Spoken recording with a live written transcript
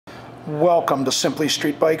Welcome to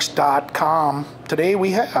simplystreetbikes.com. Today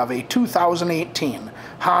we have a 2018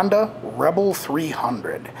 Honda Rebel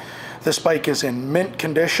 300. This bike is in mint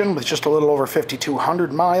condition with just a little over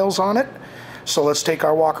 5,200 miles on it. So let's take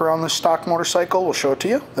our walk around this stock motorcycle. We'll show it to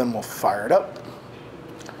you, then we'll fire it up.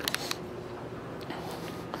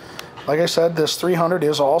 Like I said, this 300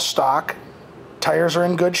 is all stock. Tires are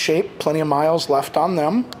in good shape, plenty of miles left on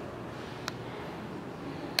them.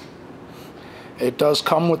 It does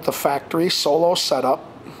come with the factory solo setup,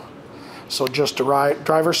 so just a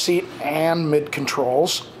driver's seat and mid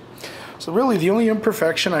controls. So really the only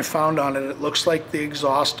imperfection I found on it, it looks like the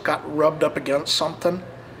exhaust got rubbed up against something,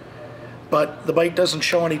 but the bike doesn't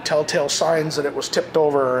show any telltale signs that it was tipped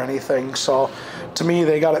over or anything. So to me,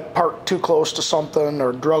 they got it parked too close to something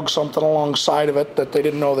or drug something alongside of it that they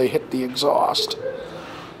didn't know they hit the exhaust.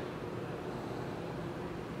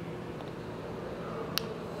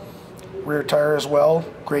 Rear tire as well,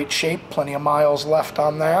 great shape, plenty of miles left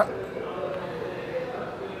on that.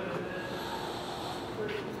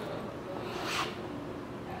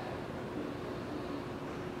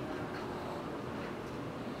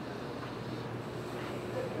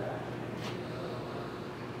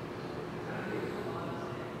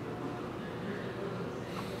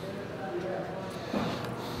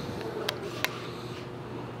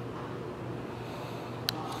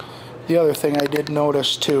 The other thing I did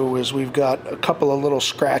notice too is we've got a couple of little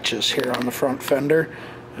scratches here on the front fender,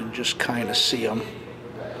 and just kind of see them.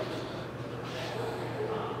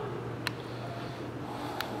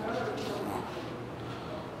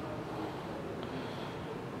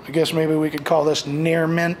 I guess maybe we could call this near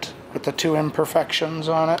mint with the two imperfections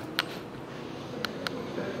on it.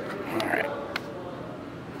 Alright.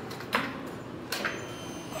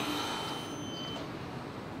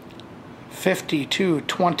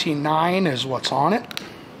 $52.29 is what's on it.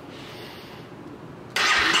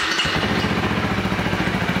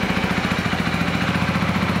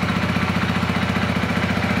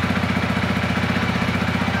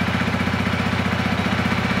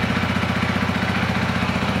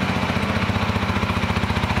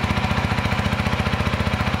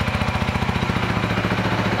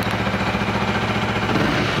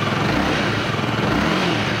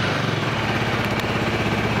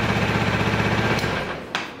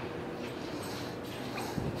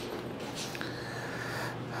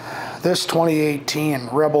 This 2018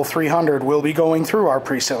 Rebel 300 will be going through our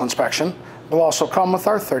pre-sale inspection. Will also come with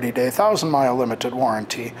our 30-day 1,000-mile limited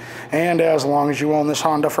warranty. And as long as you own this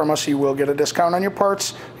Honda from us, you will get a discount on your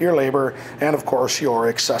parts, your labor, and of course your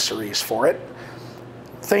accessories for it.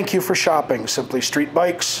 Thank you for shopping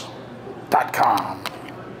simplystreetbikes.com.